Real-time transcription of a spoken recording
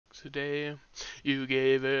today. You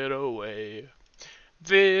gave it away.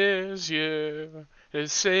 This year to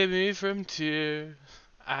save me from tears.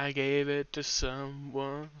 I gave it to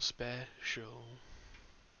someone special.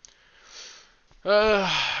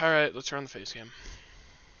 Alright, let's run the face cam.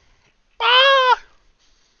 Ah!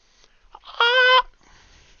 Ah!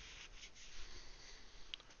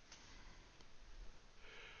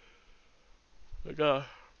 I got.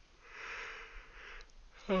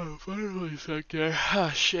 Oh, finally stuck there.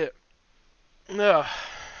 Ah, shit. No.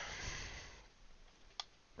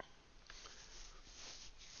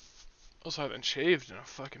 Also, I haven't shaved in a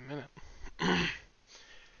fucking minute.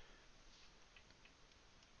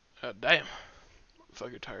 Damn. I'm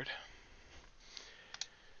fucking tired.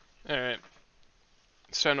 Alright.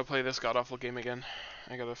 It's time to play this god-awful game again.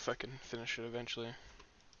 I gotta fucking finish it eventually.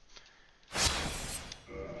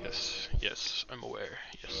 Yes, yes, I'm aware.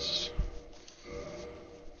 Yes.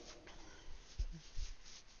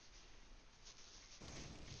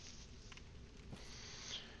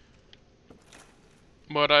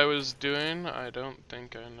 What I was doing, I don't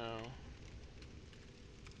think I know.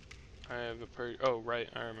 I have a oh, right,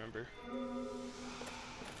 I remember.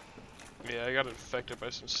 Yeah, I got infected by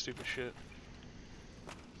some stupid shit.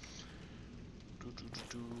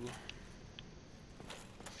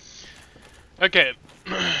 Okay.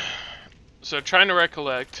 So, trying to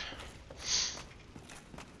recollect.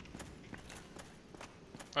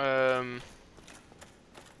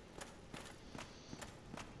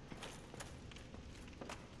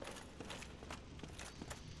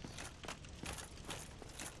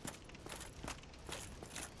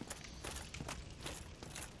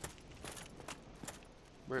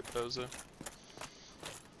 Rip Boza.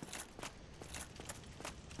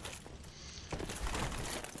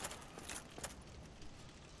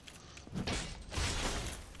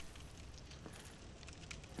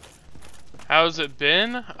 How's it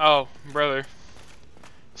been? Oh, brother.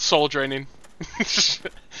 Soul draining.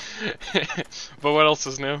 But what else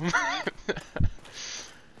is new?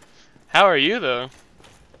 How are you, though?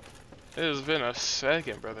 It has been a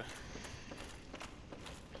second, brother.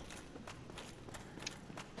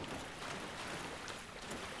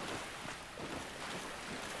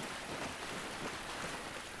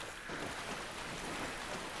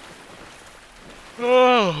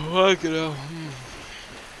 Oh, fucking hell.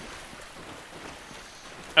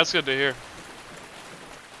 That's good to hear.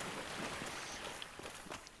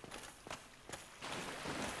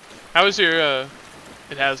 How was your,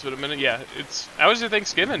 it has been a minute, yeah, how was your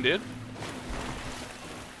Thanksgiving, dude?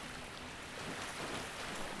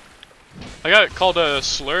 I got called a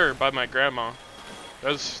slur by my grandma.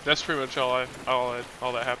 That's pretty much all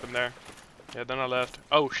that happened there. Yeah, then I left.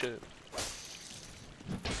 Oh, shit.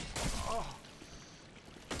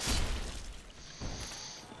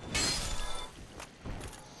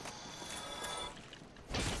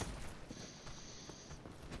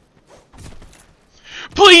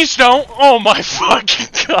 Please don't! Oh my fucking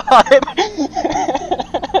god!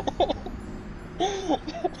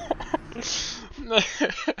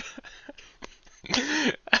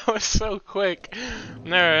 That was so quick.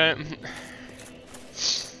 Alright.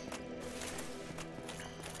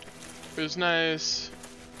 It was nice.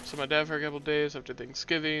 Saw my dad for a couple days after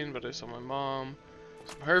Thanksgiving, but I saw my mom.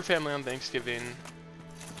 Saw her family on Thanksgiving.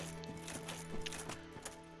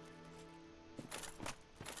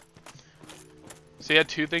 So you had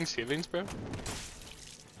 2 Thanksgivings, bro?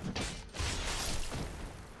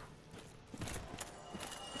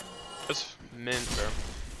 That's mint, bro.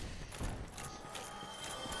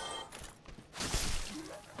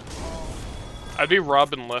 I'd be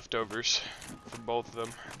robbing leftovers for both of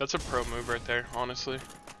them. That's a pro move right there, honestly.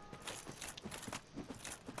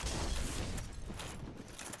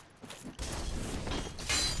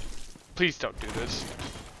 Please don't do this.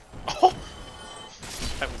 Oh!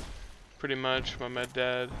 Pretty much, my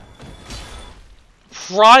dad.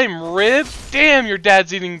 Prime rib? Damn, your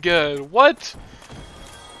dad's eating good. What?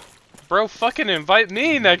 Bro, fucking invite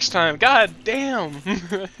me next time. God damn.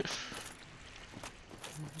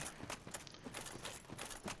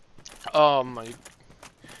 Oh my.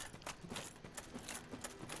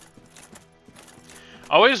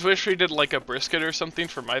 I always wish we did like a brisket or something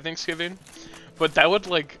for my Thanksgiving, but that would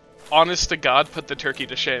like, honest to God, put the turkey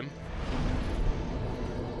to shame.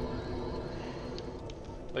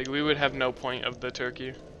 Like, we would have no point of the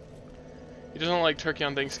turkey. He doesn't like turkey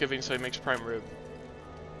on Thanksgiving, so he makes prime rib.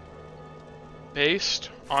 Based,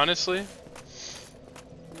 honestly.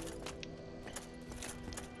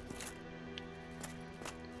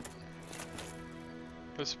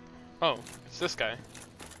 This, oh, it's this guy.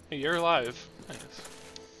 Hey, you're alive. Nice.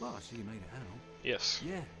 Well, I see you made it out. Yes.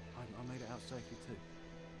 Yeah, I made it out safely too.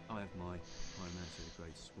 I I have my pyromancer the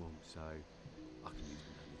Great Swarm, so I can use the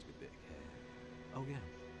knowledge with a bit of care. Oh yeah,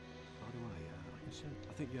 by the way, I can show.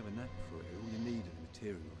 I think you have a knack for it. All you need are the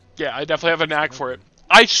materials. Yeah, I definitely have a knack for it.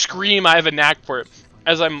 I scream I have a knack for it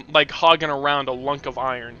as I'm like hogging around a lunk of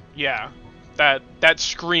iron. Yeah, that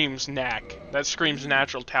screams knack. That screams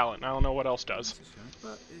natural talent. I don't know what else does. That's a shame,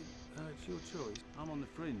 but it's your choice. I'm on the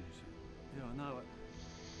fringe. Yeah, I know.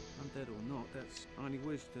 I'm dead or not. That's I only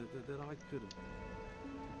wish that I could have.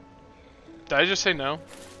 Did I just say no?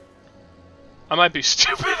 I might be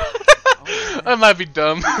stupid. I might be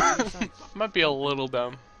dumb. I might be a little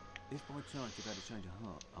dumb. If by chance you've had a change of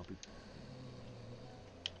heart, I'll be.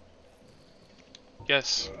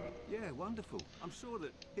 Yes. Yeah, wonderful. I'm sure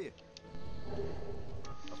that here. A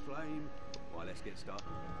flame. Right, let's get started.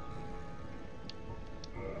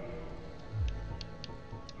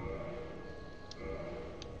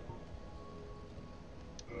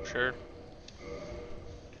 Sure.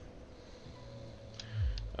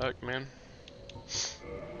 Look, man.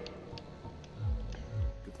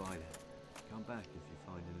 Goodbye then. Come back if you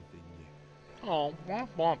find anything new. Oh, womp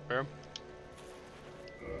womp, bro.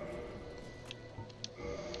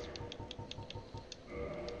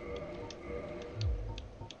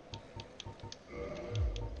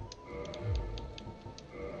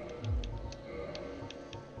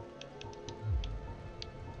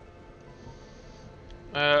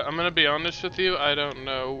 I'm gonna be honest with you, I don't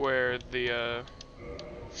know where the,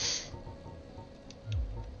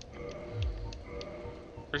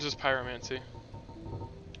 where's this pyromancy?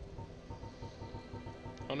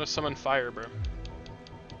 I wanna summon fire, bro.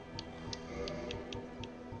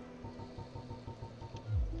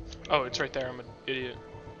 Oh, it's right there, I'm an idiot.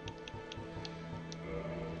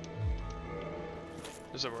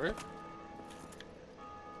 Does it work?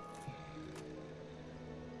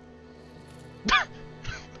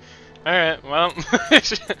 Alright, well.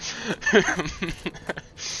 That's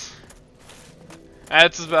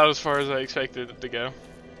about as far as I expected it to go.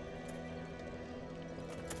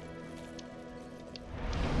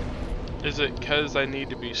 Is it because I need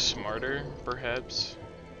to be smarter, perhaps?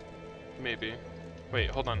 Maybe. Wait,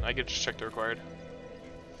 hold on, I could just check the required.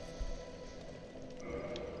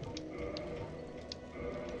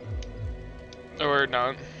 Or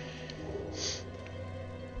not.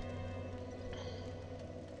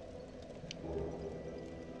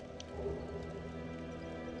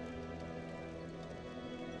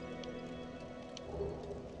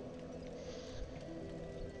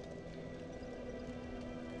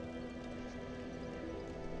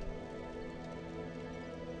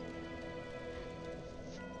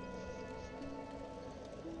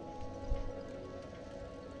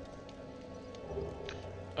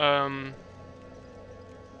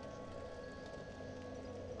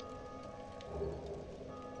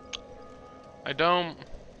 I don't.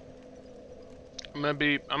 I'm gonna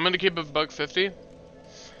keep it $1.50.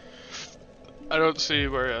 I don't see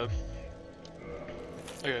where.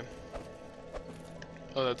 Okay.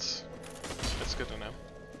 Oh, that's good to know.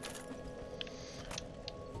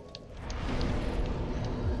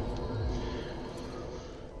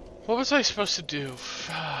 What was I supposed to do?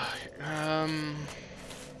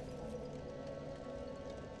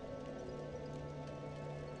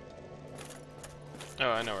 Oh,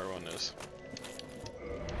 I know where one is.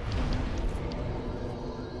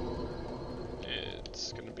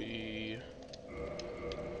 It's gonna be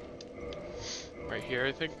right here,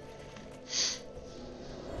 I think.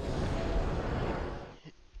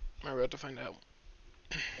 We're about to find out.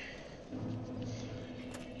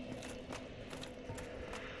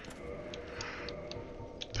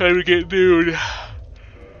 Time to get nude.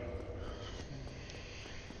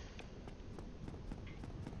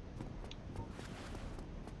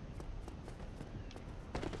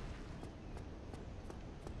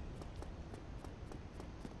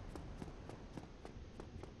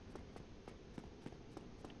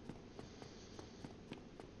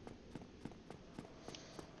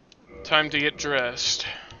 Time to get dressed.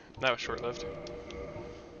 That was short-lived.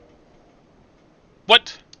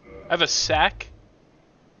 What? I have a sack?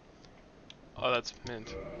 Oh, that's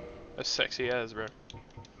mint. That's sexy as, bro.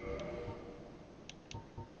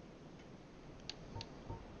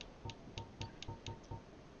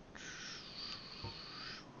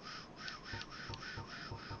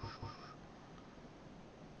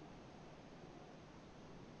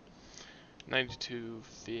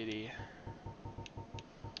 $92.50.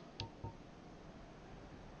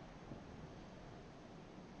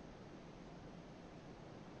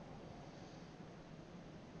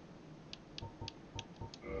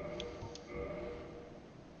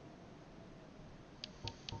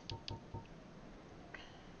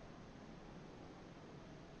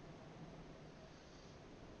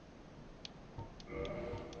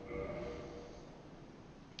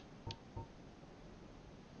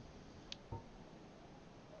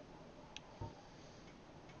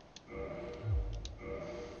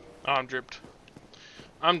 Oh, I'm dripped.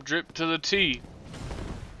 I'm dripped to the T.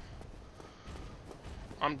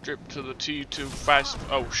 I'm dripped to the T too fast.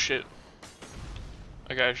 Oh shit.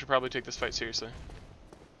 Okay, I should probably take this fight seriously.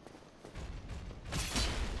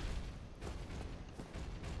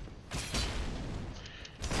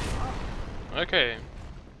 Okay.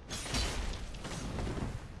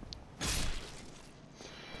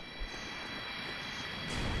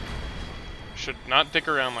 Should not dick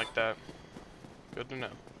around like that. Good to know.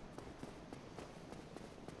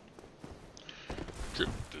 Drip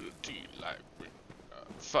to the T like.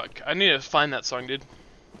 Fuck. I need to find that song, dude.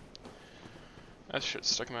 That shit's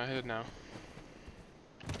stuck in my head now.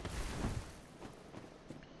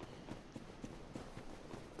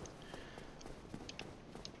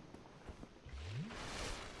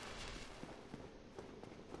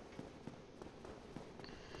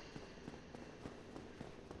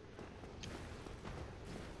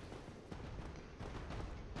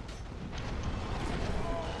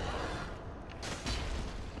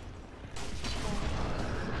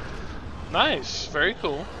 Nice, very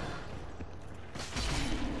cool.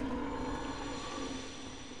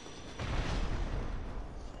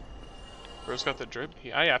 Bro's got the drip?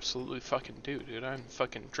 Yeah, I absolutely fucking do, dude. I'm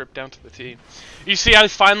fucking dripped down to the T. You see, I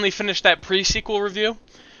finally finished that pre-sequel review.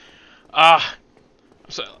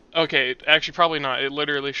 So, okay, actually probably not. It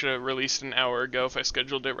literally should have released an hour ago if I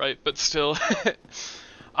scheduled it right, but still.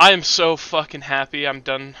 I am so fucking happy I'm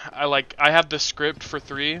done. I have the script for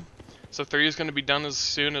 3, so 3 is going to be done as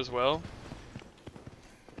soon as well.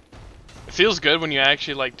 It feels good when you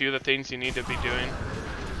actually, like, do the things you need to be doing.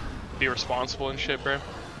 Be responsible and shit, bro.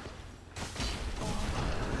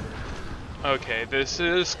 Okay, this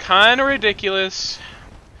is kind of ridiculous.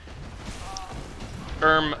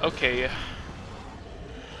 Okay.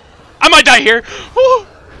 I might die here! Woo!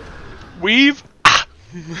 Weave! Ah!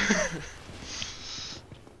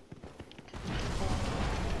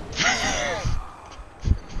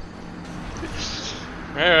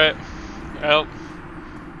 Alright. Well,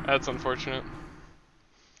 that's unfortunate.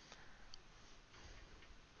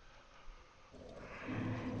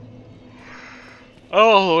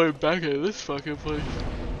 Oh, we're back at this fucking place.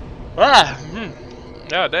 Ah!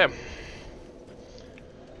 Yeah, damn.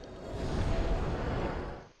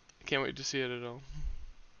 Can't wait to see it at all.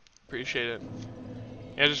 Appreciate it.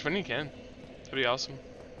 Yeah, just when you can. That'd be awesome.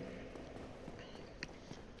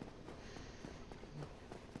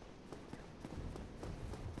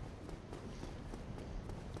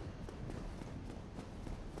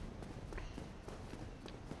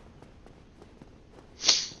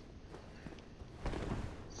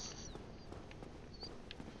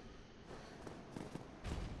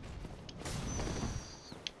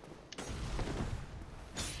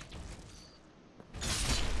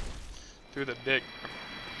 Through the dick.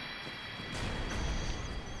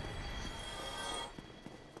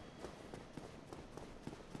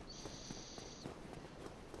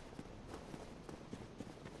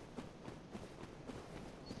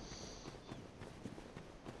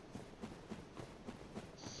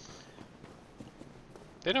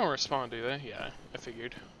 They don't respond, do they? Yeah, I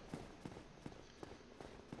figured.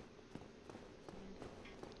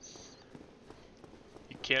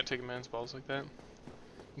 You can't take a man's balls like that.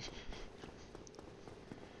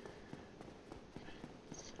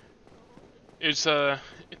 It's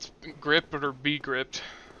grip or be gripped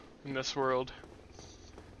in this world.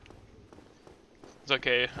 It's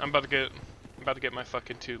okay. I'm about to get my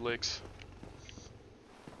fucking 2 licks.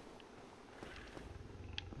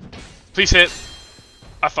 Please hit.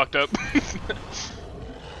 I fucked up.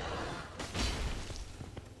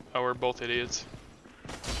 Oh, we're both idiots.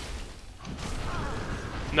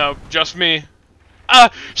 No, just me.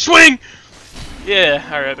 Ah, swing! Yeah,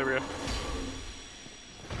 alright, there we go.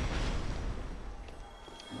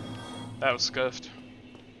 That was scuffed.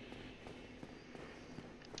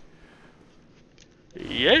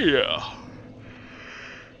 Yeah!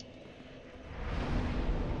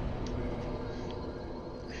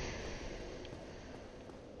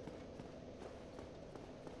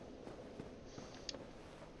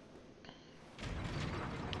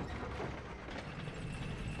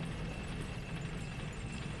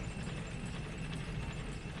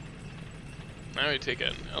 Now we take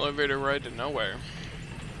an elevator ride to nowhere.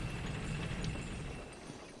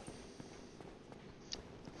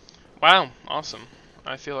 Wow, awesome.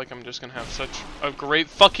 I feel like I'm just gonna have such a great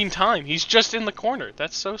fucking time. He's just in the corner.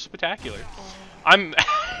 That's so spectacular.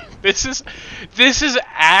 This is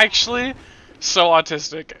actually so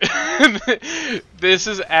autistic. This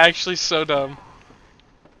is actually so dumb.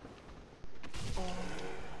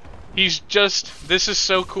 This is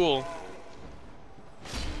so cool.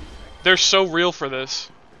 They're so real for this.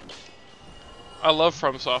 I love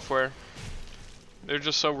From Software. They're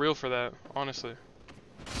just so real for that, honestly.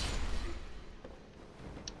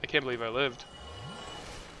 I can't believe I lived.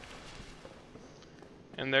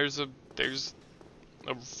 And there's a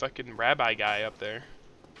fucking rabbi guy up there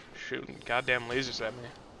shooting goddamn lasers at me.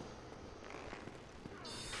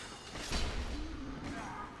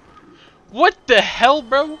 What the hell,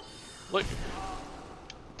 bro? Look.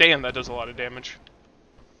 Damn, that does a lot of damage.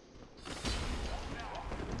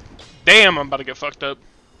 Damn, I'm about to get fucked up.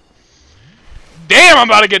 Damn, I'm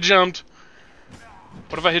about to get jumped.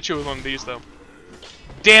 What if I hit you with one of these, though?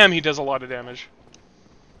 Damn, he does a lot of damage.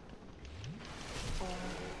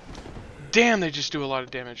 Damn, they just do a lot of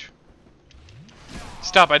damage.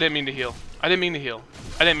 Stop, I didn't mean to heal. I didn't mean to heal.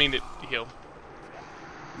 I didn't mean to heal.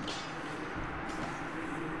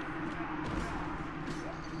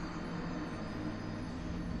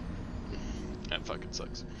 That fucking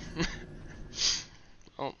sucks.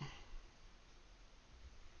 Oh.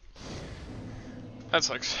 That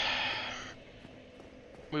sucks.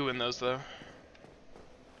 We win those, though.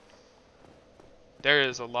 There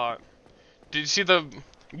is a lot. Did you see the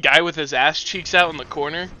guy with his ass cheeks out in the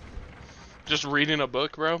corner? Just reading a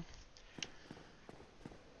book, bro?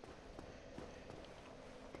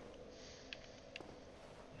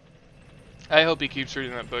 I hope he keeps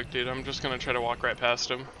reading that book, dude. I'm just gonna try to walk right past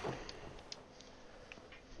him.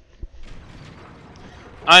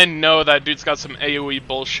 I know that dude's got some AoE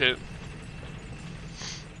bullshit.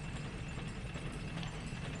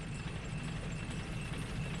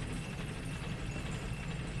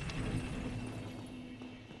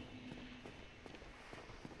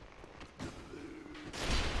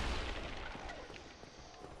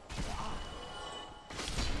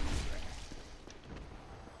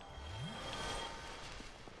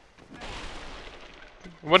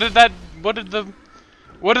 What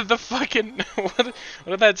did the fucking, what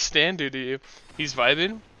did that stand do to you? He's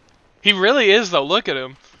vibing? He really is though, look at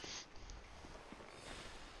him.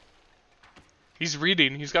 He's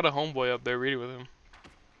reading, he's got a homeboy up there reading with him.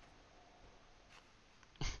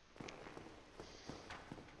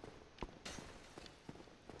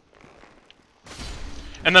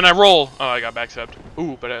 And then I roll. Oh, I got backstabbed.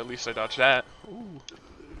 Ooh, but at least I dodged that. Ooh.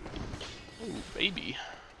 Ooh, baby.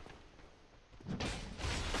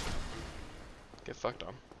 Get fucked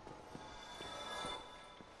on.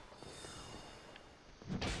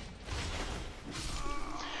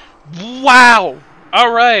 Wow!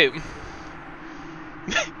 Alright!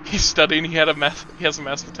 He's studying, he has a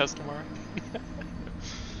math test tomorrow.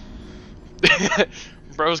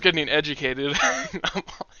 Bro's getting educated.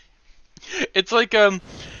 It's like, have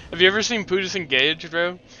you ever seen Pootis Engage,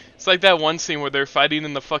 bro? It's like that one scene where they're fighting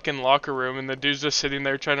in the fucking locker room and the dude's just sitting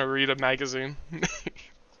there trying to read a magazine.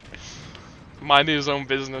 Minding his own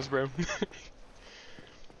business, bro.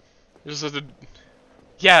 Just a...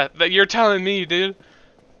 Yeah, that you're telling me, dude.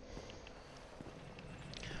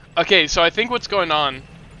 Okay, so I think what's going on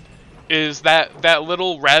is that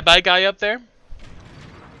little rabbi guy up there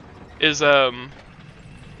is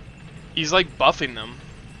he's like buffing them.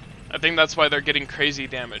 I think that's why they're getting crazy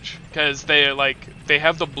damage, because they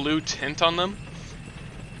have the blue tint on them,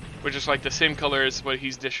 which is like the same color as what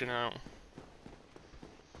he's dishing out.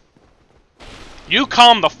 You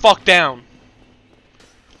calm the fuck down.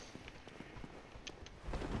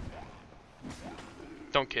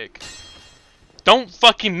 Don't kick. Don't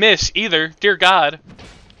fucking miss either, dear God.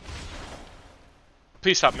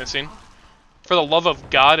 Please stop missing. For the love of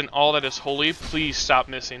God and all that is holy, please stop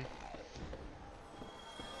missing.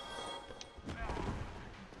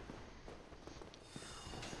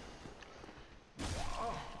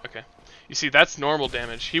 Okay. You see, that's normal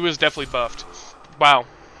damage. He was definitely buffed. Wow.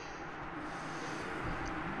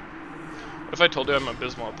 What if I told you I'm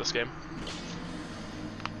abysmal at this game?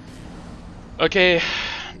 Okay,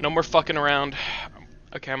 no more fucking around.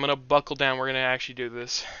 Okay, I'm gonna buckle down. We're gonna actually do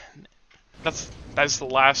this. That's the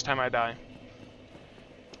last time I die.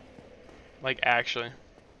 Like, actually.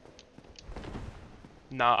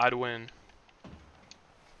 Nah, I'd win.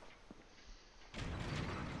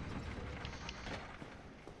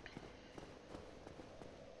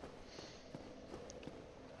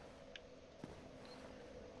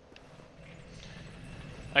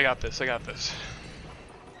 I got this, I got this.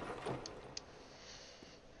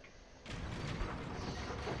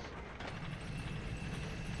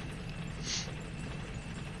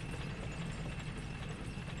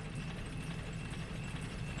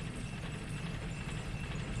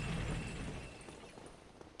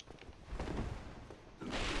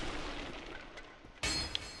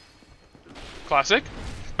 Classic.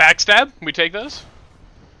 Backstab, we take those.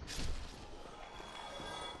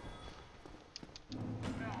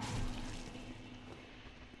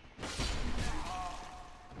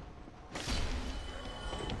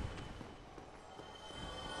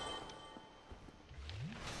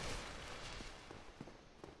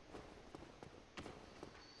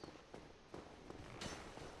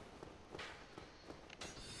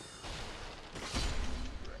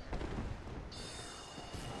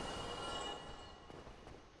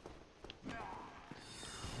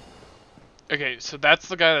 Okay, so that's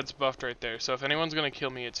the guy that's buffed right there. So if anyone's gonna kill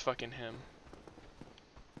me, it's fucking him.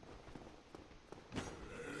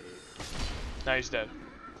 Now he's dead.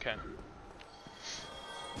 Okay.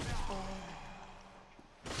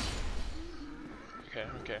 Okay,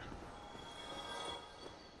 okay.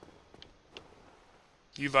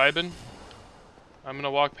 You vibing? I'm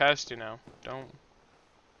gonna walk past you now.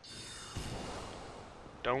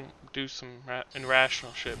 Don't do some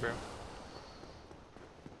irrational shit, bro.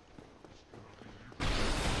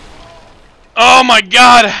 Oh my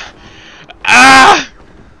god! Ah!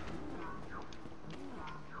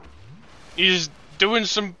 He's doing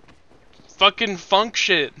some fucking funk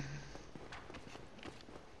shit.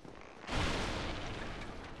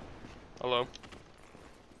 Hello?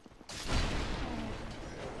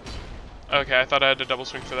 Okay, I thought I had to double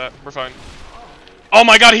swing for that. We're fine. Oh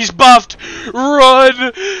my god, he's buffed!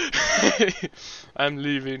 Run! I'm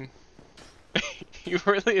leaving. He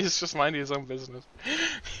really is just minding his own business.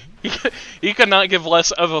 He could not give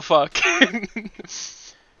less of a fuck.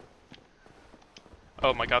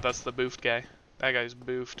 Oh my god, that's the boofed guy. That guy's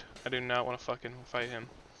boofed. I do not want to fucking fight him.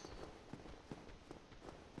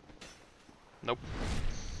 Nope.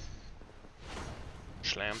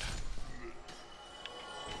 Slammed.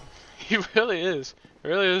 He really is. He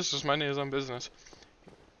really is just minding his own business.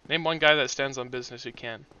 Name one guy that stands on business who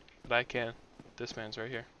can. But I can. This man's right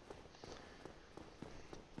here.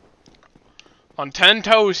 On 10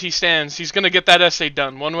 toes he stands. He's gonna get that essay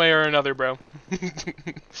done, one way or another, bro.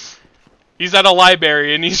 He's at a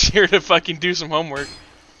library and he's here to fucking do some homework.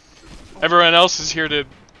 Everyone else is here to...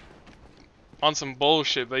 on some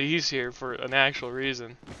bullshit, but he's here for an actual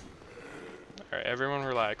reason. Alright, everyone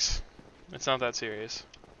relax. It's not that serious.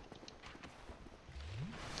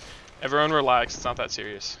 Everyone relax, it's not that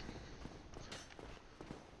serious.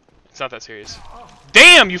 It's not that serious.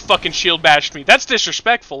 Damn, you fucking shield bashed me! That's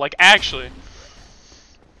disrespectful, like, actually.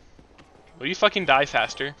 Will you fucking die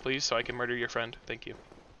faster, please, so I can murder your friend? Thank you.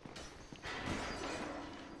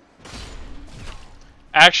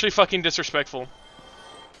 Actually fucking disrespectful.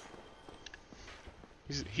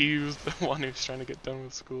 He was the one who's trying to get done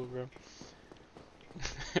with school, bro.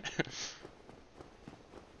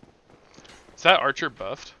 Is that Archer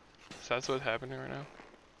buffed? Is that what's happening right now?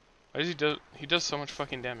 Why does he does so much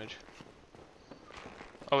fucking damage?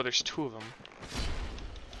 Oh, there's two of them.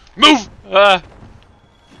 Move! Ah!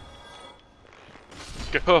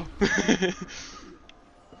 Go.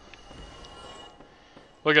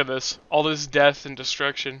 Look at this. All this death and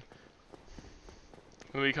destruction.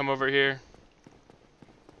 When we come over here.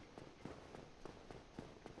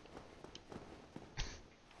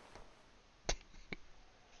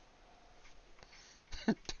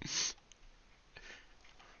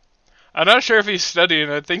 I'm not sure if he's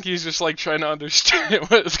studying. I think he's just like trying to understand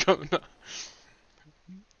what is going on.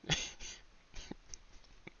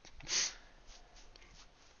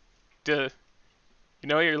 Duh. You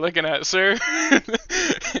know what you're looking at, sir?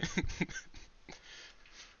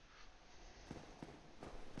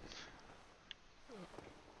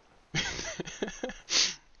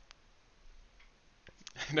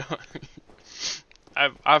 No.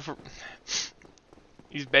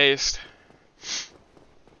 He's based.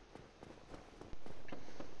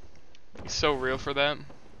 He's so real for that.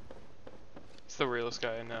 He's the realest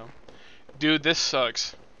guy I know. Dude, this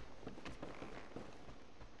sucks.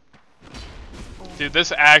 Dude,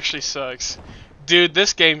 this actually sucks. Dude,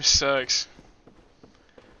 this game sucks.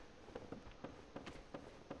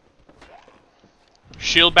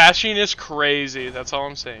 Shield bashing is crazy, that's all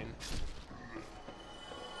I'm saying.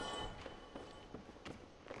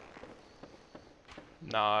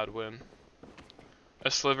 Nah, I'd win.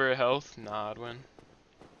 A sliver of health? Nah, I'd win.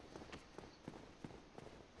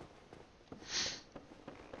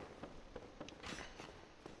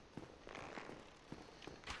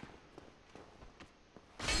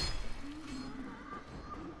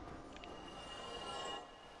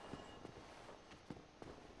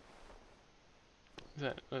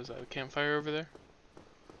 Is that a campfire over there?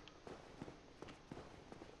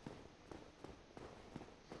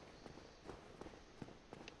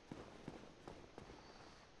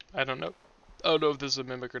 I don't know. I don't know if this is a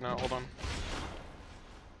mimic or not. Hold on.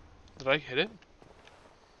 Did I hit it?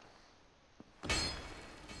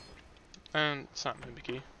 And it's not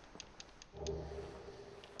mimicky.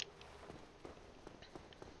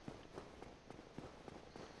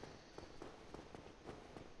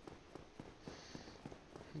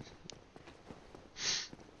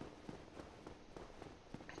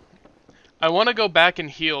 I want to go back and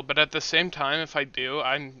heal, but at the same time, if I do,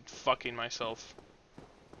 I'm fucking myself.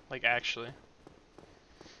 Like, actually.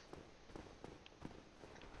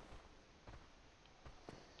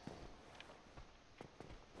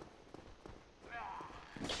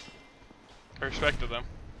 I respected them.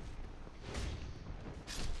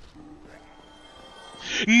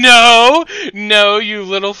 No! No, you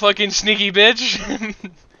little fucking sneaky bitch!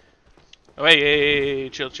 Oh, hey,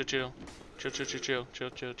 chill. Chill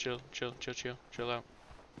out.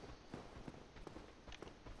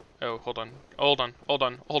 Oh, hold on.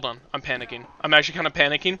 I'm panicking. I'm actually kind of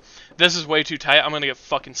panicking. This is way too tight. I'm gonna get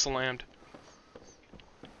fucking slammed.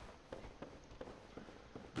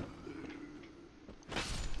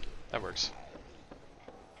 That works.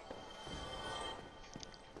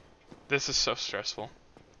 This is so stressful.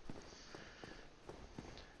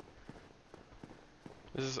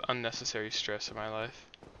 This is unnecessary stress in my life.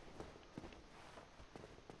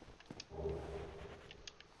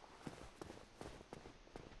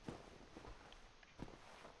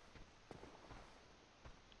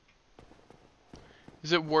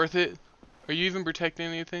 Is it worth it? Are you even protecting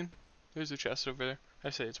anything? There's a chest over there. I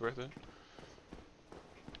say it's worth it.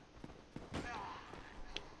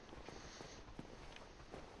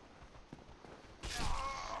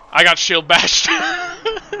 I got shield bashed.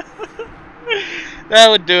 That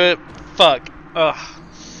would do it. Fuck. Ugh.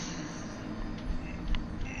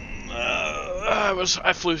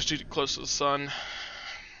 I flew too close to the sun.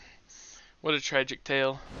 What a tragic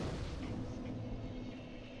tale.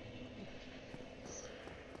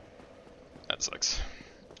 That sucks.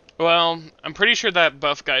 Well, I'm pretty sure that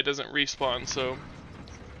buff guy doesn't respawn, so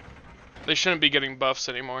they shouldn't be getting buffs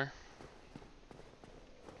anymore.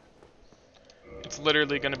 It's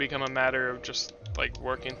literally going to become a matter of just, like,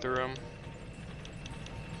 working through them.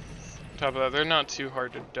 On top of that, they're not too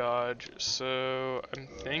hard to dodge, so I'm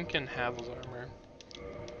thinking Havel's armor.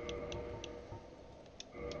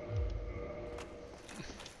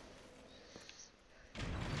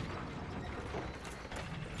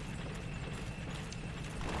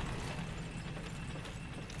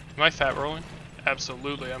 Am I fat rolling?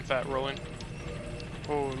 Absolutely, I'm fat rolling.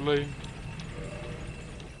 Holy.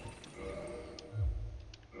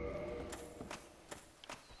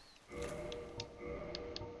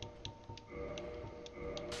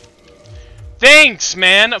 Thanks,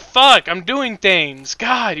 man! Fuck, I'm doing things!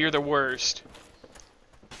 God, you're the worst.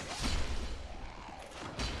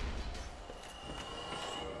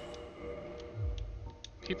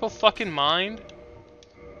 People fucking mind?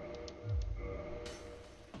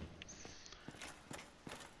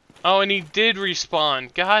 Oh, and he did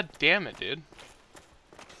respawn. God damn it, dude.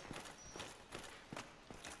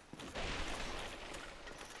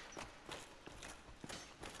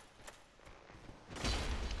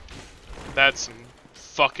 That's some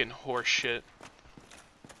fucking horse shit.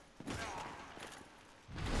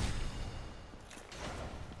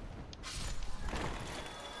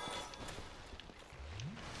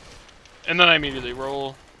 And then I immediately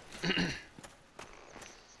roll.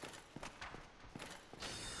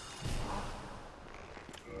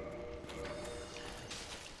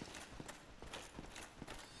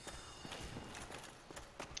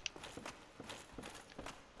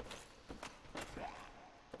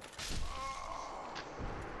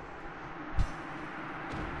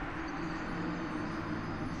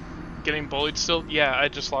 Getting bullied still? Yeah, I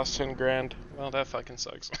just lost 10 grand. Well, that fucking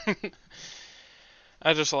sucks.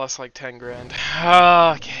 I just lost like 10 grand.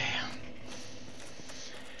 Okay.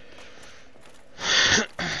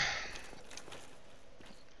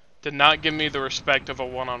 Did not give me the respect of a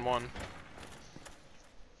one-on-one.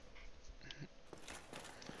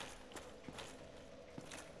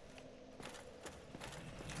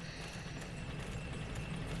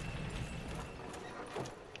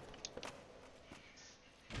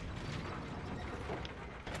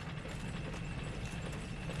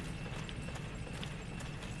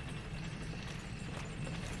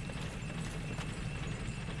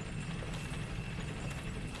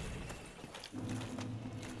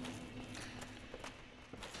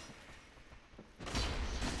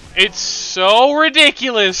 It's so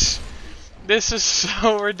ridiculous. This is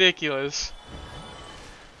so ridiculous.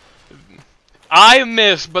 I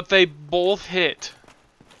missed, but they both hit.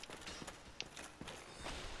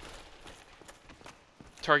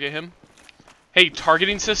 Target him. Hey,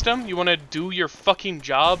 targeting system, you want to do your fucking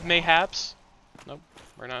job, mayhaps? Nope,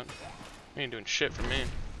 we're not. We ain't doing shit for me.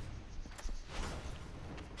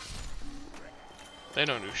 They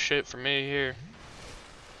don't do shit for me here.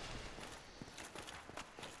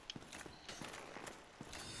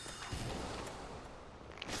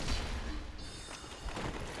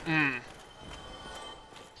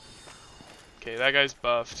 Okay, that guy's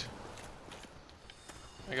buffed.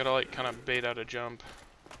 I gotta like kind of bait out a jump.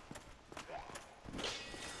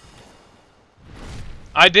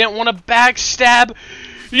 I didn't want to backstab,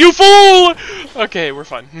 you fool! Okay, we're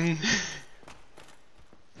fine.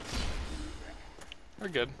 We're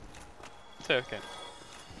good. It's okay.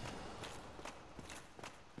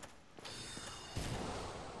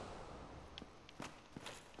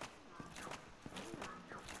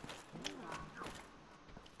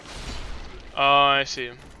 Oh, I see.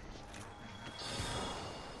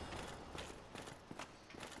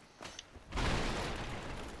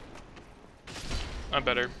 I'm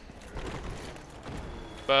better.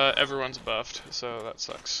 But everyone's buffed, so that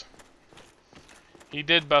sucks. He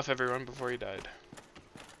did buff everyone before he died.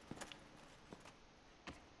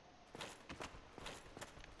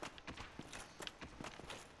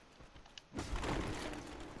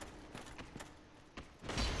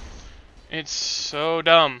 It's so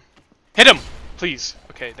dumb. Hit him! Please.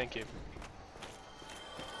 Okay, thank you.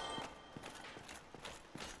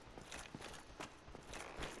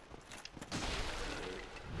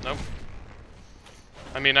 Nope.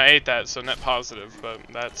 I mean, I ate that, so net positive, but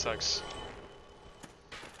that sucks.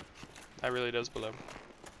 That really does blow.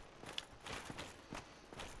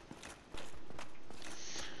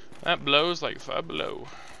 That blows like five below.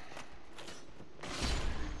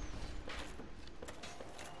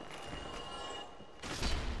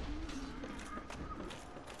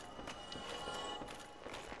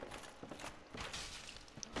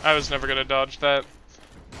 I was never gonna dodge that.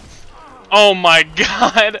 Oh my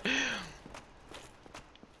god!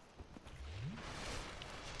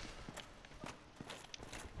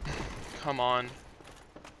 Come on.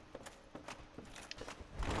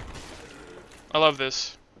 I love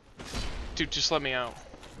this. Dude, just let me out.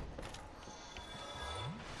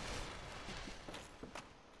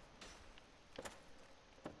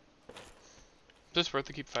 Is this worth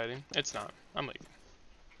to keep fighting? It's not. I'm leaving.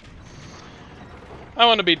 I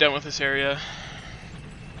want to be done with this area.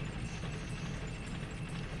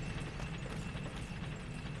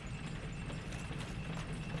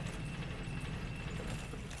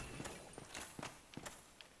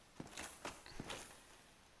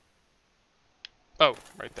 Oh,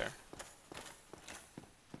 right there.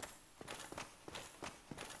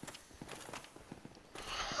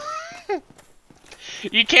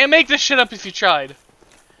 You can't make this shit up if you tried.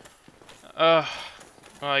 Well,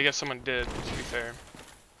 I guess someone did, to be fair.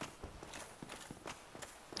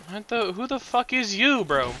 Who the fuck is you,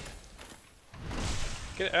 bro?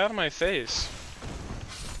 Get out of my face.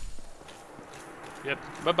 Yep,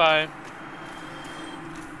 bye-bye.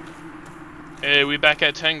 Hey, we back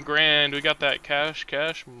at 10 grand. We got that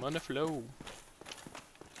cash, money flow.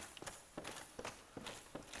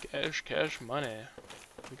 Cash, money.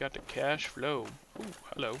 We got the cash flow. Ooh,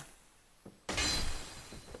 hello.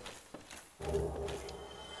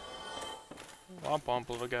 Womp womp,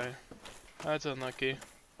 little guy. That's unlucky.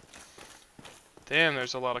 Damn,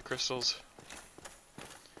 there's a lot of crystals.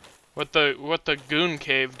 What the goon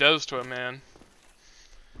cave does to a man.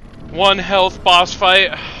 1 health boss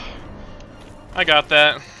fight. I got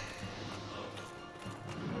that.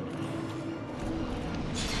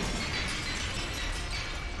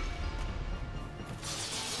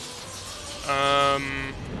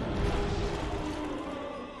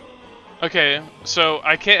 Okay, so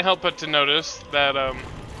I can't help but to notice that,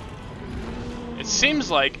 it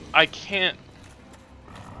seems like I can't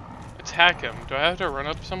attack him. Do I have to run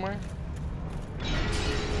up somewhere?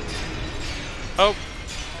 Oh.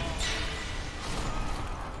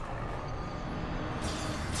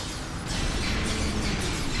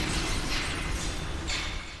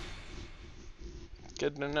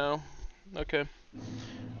 Good to know. Okay.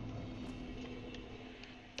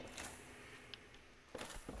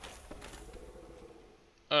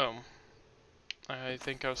 Oh. I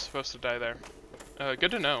think I was supposed to die there.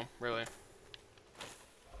 Good to know, really.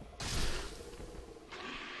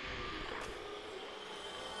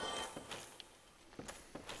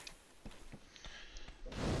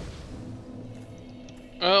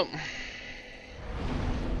 Oh.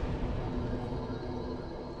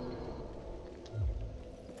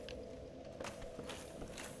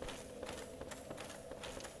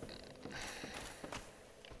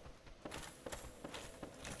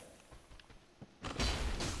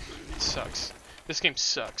 Sucks. This game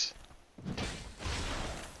sucks.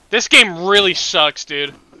 This game really sucks,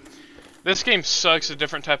 dude. This game sucks a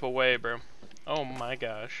different type of way, bro. Oh my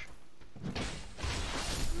gosh.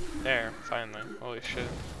 There, finally. Holy shit.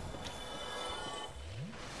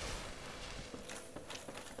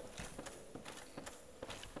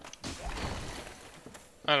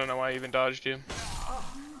 I don't know why I even dodged you.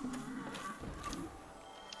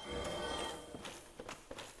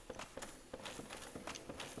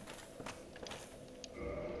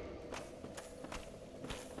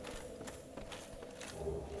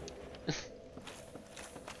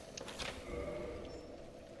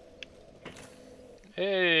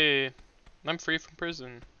 Hey, I'm free from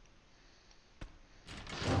prison.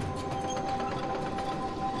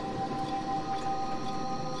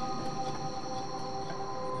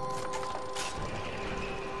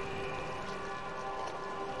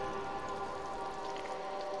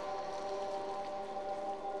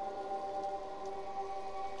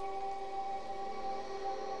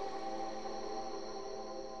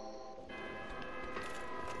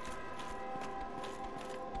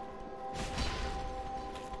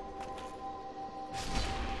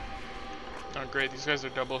 Oh great, these guys are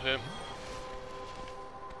double hit.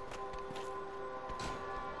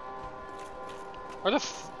 Where the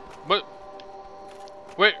what?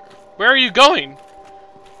 Where are you going?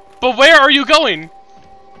 But where are you going?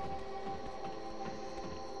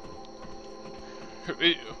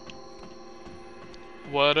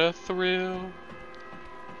 What a thrill.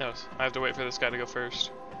 Yes, I have to wait for this guy to go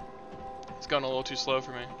first. It's going a little too slow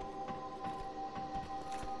for me.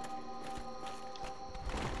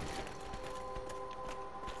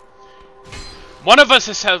 One of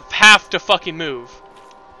us have to fucking move.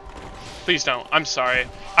 Please don't. I'm sorry.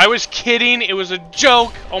 I was kidding. It was a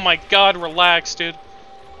joke. Oh my god, relax, dude.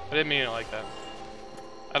 I didn't mean it like that.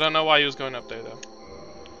 I don't know why he was going up there, though.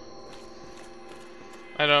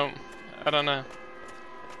 I don't know.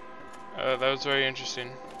 That was very interesting.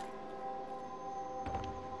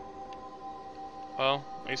 Well,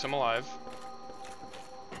 at least I'm alive.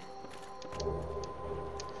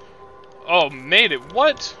 Oh, made it.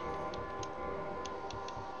 What?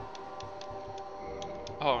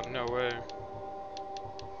 Oh, no way.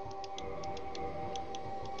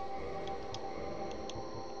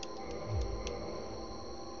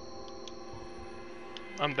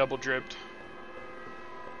 I'm double dripped.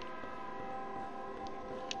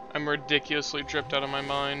 I'm ridiculously dripped out of my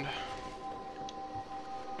mind.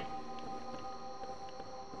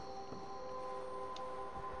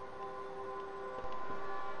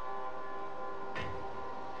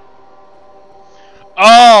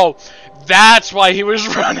 Oh! That's why he was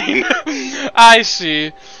running. I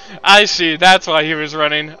see. That's why he was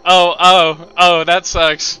running. Oh, that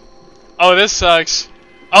sucks. Oh, this sucks.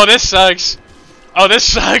 Oh, this sucks. Oh, this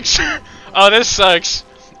sucks. Oh, this sucks.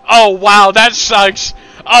 Oh, wow, that sucks.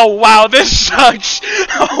 Oh, wow, this sucks.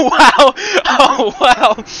 Oh, wow. Oh,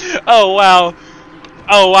 wow. Oh, wow.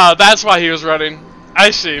 Oh, wow, that's why he was running.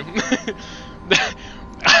 I see.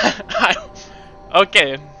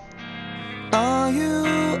 Okay. Are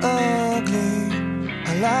you ugly?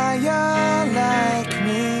 A liar like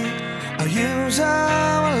me? Are you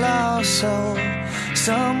a lost soul?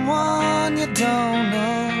 Someone you don't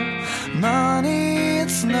know? Money,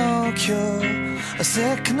 it's no cure. A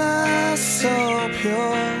sickness so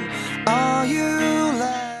pure. Are you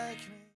like